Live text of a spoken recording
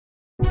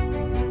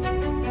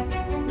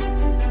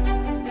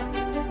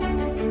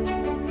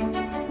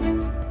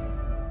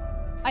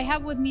I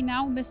have with me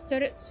now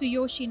Mr.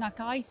 Tsuyoshi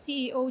Nakai,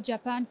 CEO,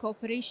 Japan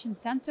Cooperation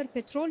Center,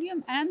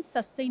 Petroleum and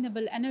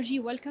Sustainable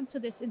Energy. Welcome to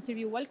this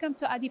interview. Welcome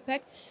to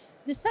ADIPEC.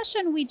 The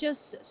session we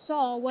just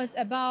saw was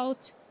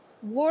about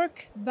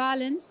work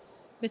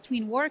balance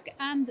between work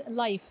and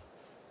life.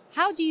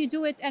 How do you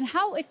do it, and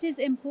how it is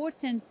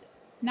important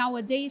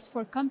nowadays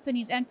for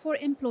companies and for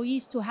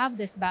employees to have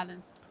this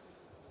balance?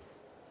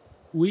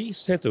 We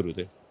settled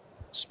a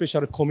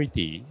special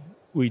committee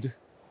with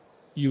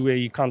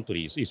UAE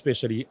countries,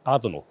 especially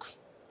ADNOC,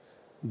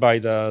 by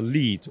the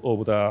lead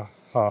of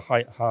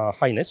Her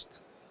Highness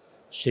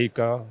Sheikh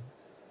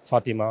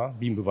Fatima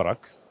bin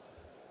Mubarak,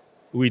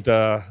 with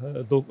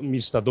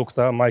Mr.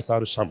 Dr. Mais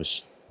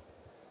Al-Shams,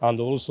 and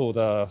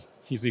also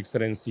His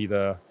Excellency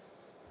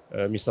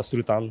Mr.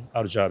 Sultan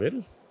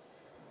Al-Jaber,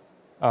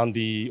 and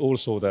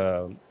also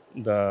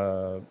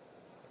the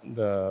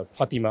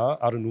Fatima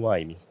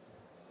Al-Nuaimi,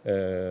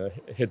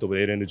 head of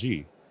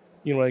LNG.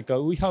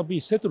 We have been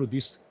settled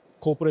this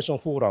cooperation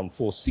forum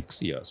for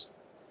 6 years.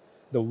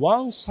 The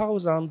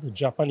 1,000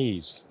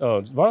 Japanese,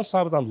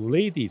 1,000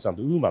 ladies and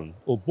women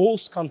of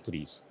both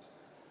countries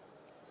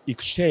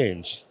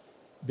exchange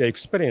their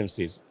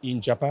experiences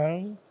in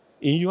Japan,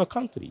 in your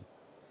country.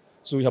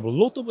 So we have a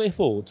lot of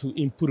effort to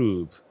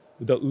improve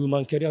the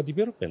women career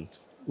development.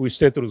 We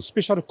settled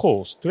special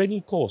course,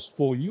 training course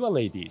for your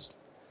ladies,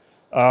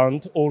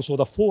 and also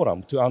the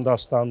forum to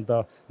understand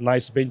the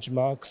nice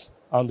benchmarks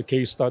and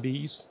case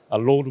studies,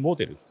 a role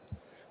model.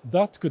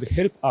 That could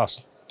help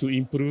us to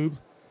improve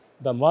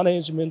the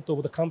management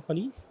of the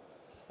company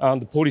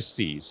and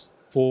policies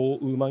for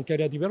women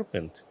career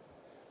development.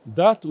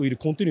 That will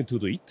continue to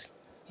do it,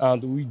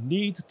 and we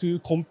need to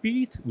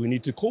compete, we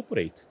need to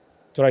cooperate,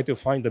 try to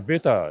find a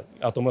better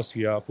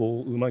atmosphere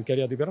for women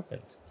career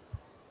development.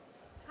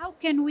 How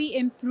can we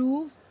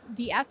improve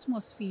the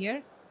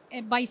atmosphere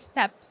by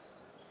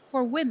steps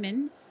for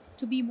women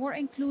to be more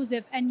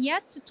inclusive and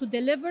yet to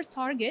deliver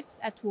targets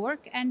at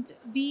work and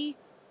be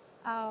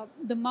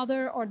the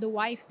mother or the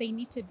wife they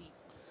need to be?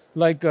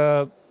 Like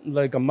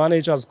a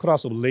manager's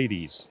class of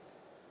ladies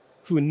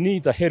who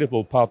need a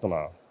helpful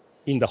partner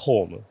in the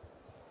home.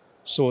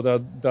 So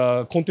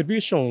the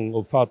contribution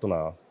of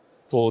partner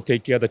for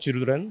take care of the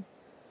children,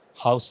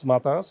 house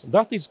matters,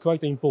 that is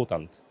quite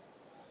important.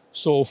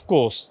 So of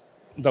course,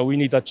 we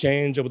need a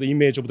change of the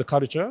image of the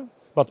culture,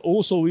 but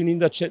also we need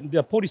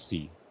the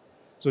policy.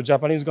 So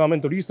Japanese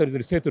government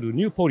recently settled a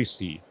new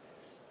policy,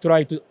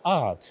 try to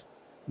add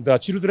the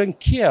children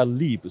care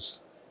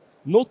leaves,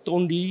 not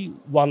only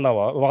 1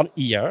 hour, 1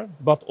 year,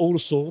 but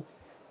also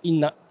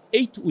in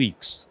 8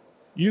 weeks,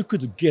 you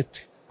could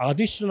get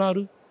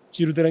additional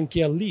children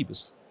care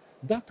leaves.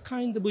 That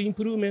kind of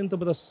improvement of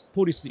the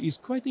policy is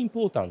quite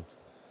important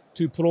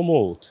to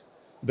promote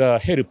the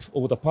help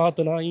of the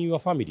partner in your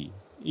family,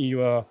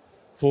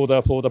 for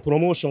the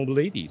promotion of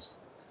ladies.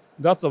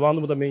 That's one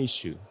of the main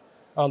issues.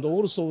 And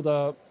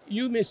also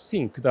you may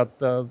think that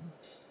the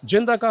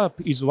gender gap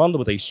is one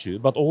of the issues,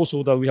 but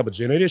also we have a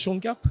generation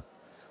gap,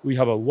 we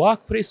have a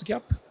workplace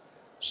gap.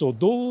 So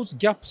those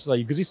gaps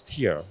exist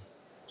here.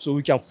 So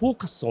we can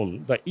focus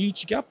on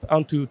each gap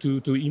and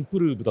to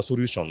improve the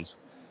solutions.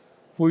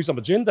 For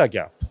example, gender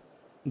gap,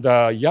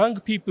 the young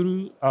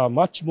people are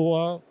much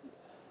more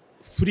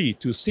free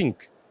to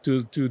think,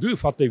 to do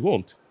what they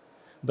want.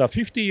 The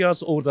 50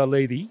 years older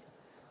lady,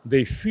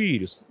 they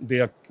feel they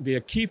are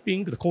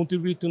keeping the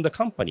contributing to the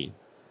company.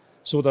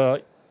 So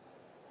the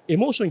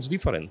emotion is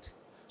different.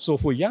 So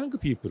for young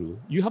people,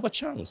 you have a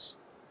chance.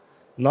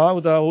 Now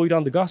the oil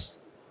and gas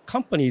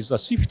companies are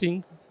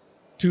shifting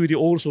to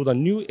also the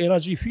new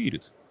energy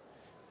field,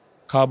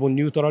 carbon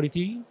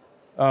neutrality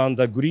and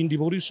the green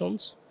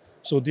revolutions.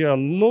 So there are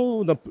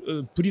no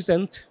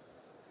present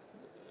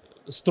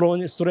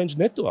strange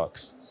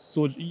networks.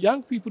 So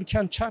young people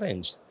can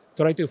challenge,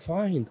 try to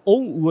find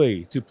own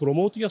way to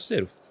promote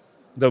yourself.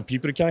 The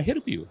people can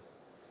help you.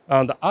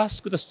 And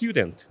ask the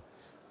student,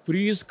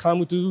 please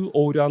come to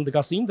oil and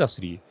gas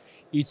industry.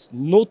 It's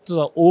not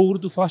the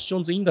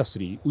old-fashioned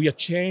industry. We are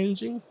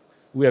changing.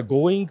 We are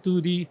going to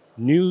the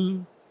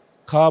new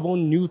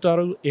carbon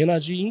neutral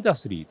energy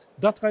industry.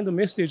 That kind of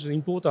message is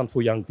important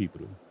for young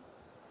people.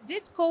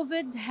 Did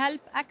COVID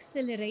help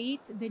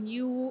accelerate the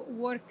new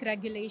work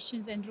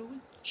regulations and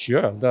rules?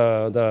 Sure.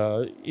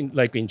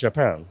 Like in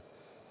Japan,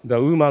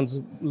 the women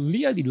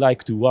really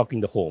like to work in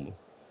the home.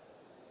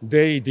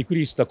 They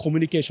decrease the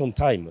communication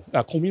time,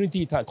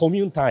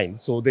 commune time,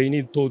 so they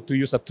need to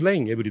use a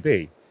train every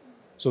day.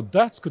 So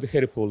that's could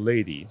help for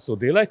lady. So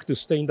they like to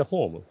stay in the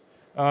home.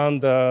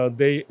 And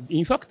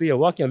in fact, they are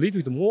working a little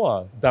bit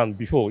more than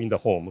before in the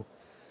home.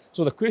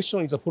 So the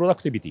question is the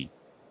productivity.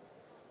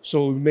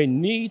 So we may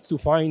need to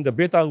find a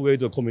better way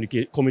to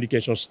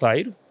communication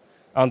style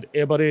and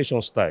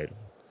evaluation style.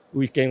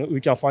 We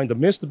can find the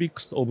best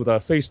mix of the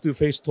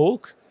face-to-face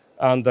talk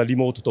and the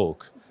remote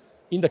talk.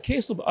 In the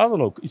case of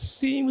ADNOC, it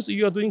seems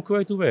you are doing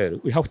quite well.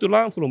 We have to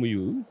learn from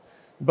you.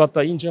 But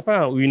in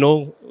Japan, we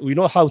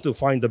know how to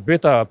find the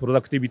better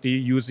productivity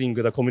using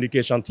the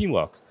communication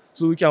teamwork.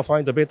 So we can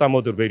find a better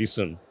model very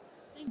soon.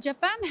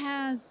 Japan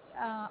has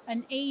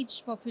an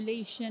aged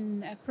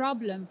population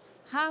problem.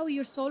 How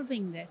you're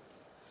solving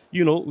this?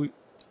 You know,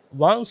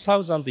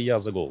 1,000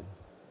 years ago,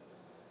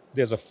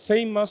 there's a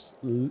famous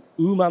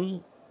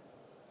woman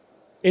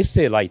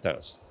essay writer,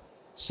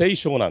 Sei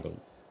Shonagon.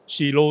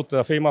 She wrote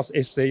a famous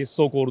essay,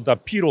 so-called the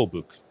Pillow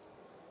Book.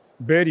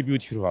 Very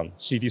beautiful one.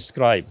 She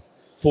described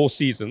 4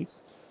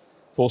 seasons.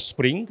 For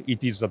spring,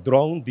 it is a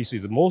dawn. This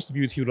is most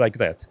beautiful like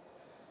that.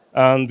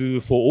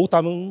 And for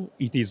autumn,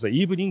 it is the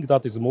evening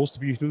that is most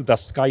beautiful. The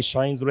sky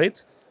shines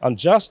red. And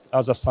just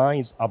as the sun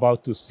is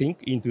about to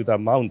sink into the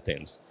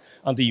mountains.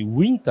 And in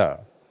winter,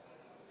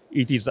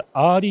 it is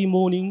early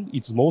morning.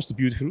 It's most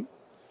beautiful.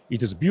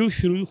 It is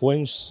beautiful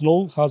when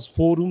snow has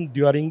fallen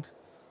during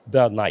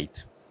the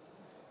night.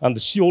 And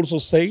she also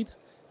said,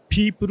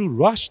 people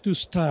rush to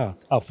start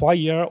a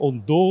fire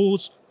on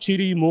those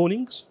chilly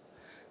mornings.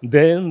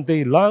 Then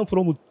they run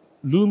from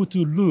room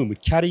to room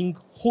carrying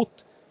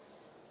hot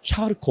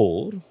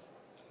charcoal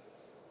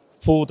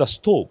for the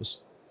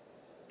stoves.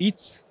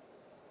 It's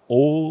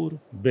all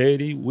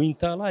very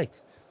winter-like.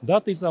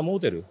 That is a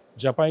model.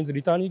 Japan is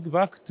returning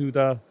back to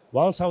the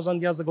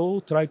 1,000 years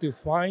ago, try to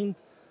find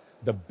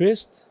the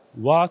best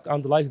work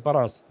and life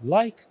balance,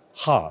 like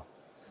her.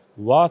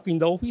 Work in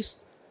the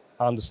office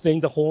and stay in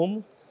the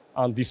home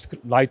and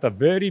write a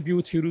very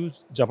beautiful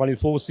Japanese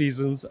 4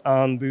 seasons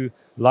and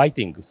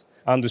lightings.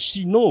 And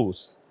she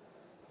knows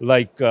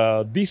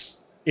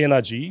this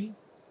energy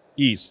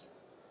is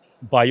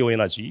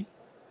bioenergy,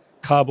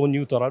 carbon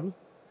neutral.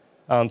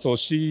 And so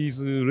she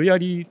is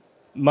really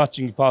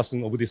matching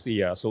person of this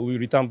year. So we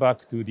return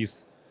back to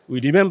this. We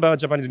remember,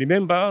 Japanese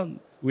remember,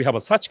 we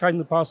have such kind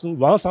of person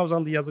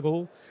 1,000 years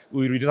ago.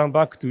 We return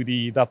back to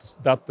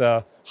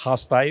that her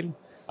style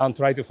and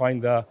try to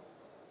find the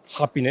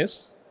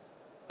happiness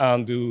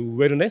and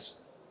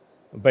wellness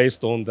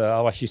based on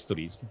our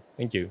histories.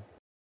 Thank you.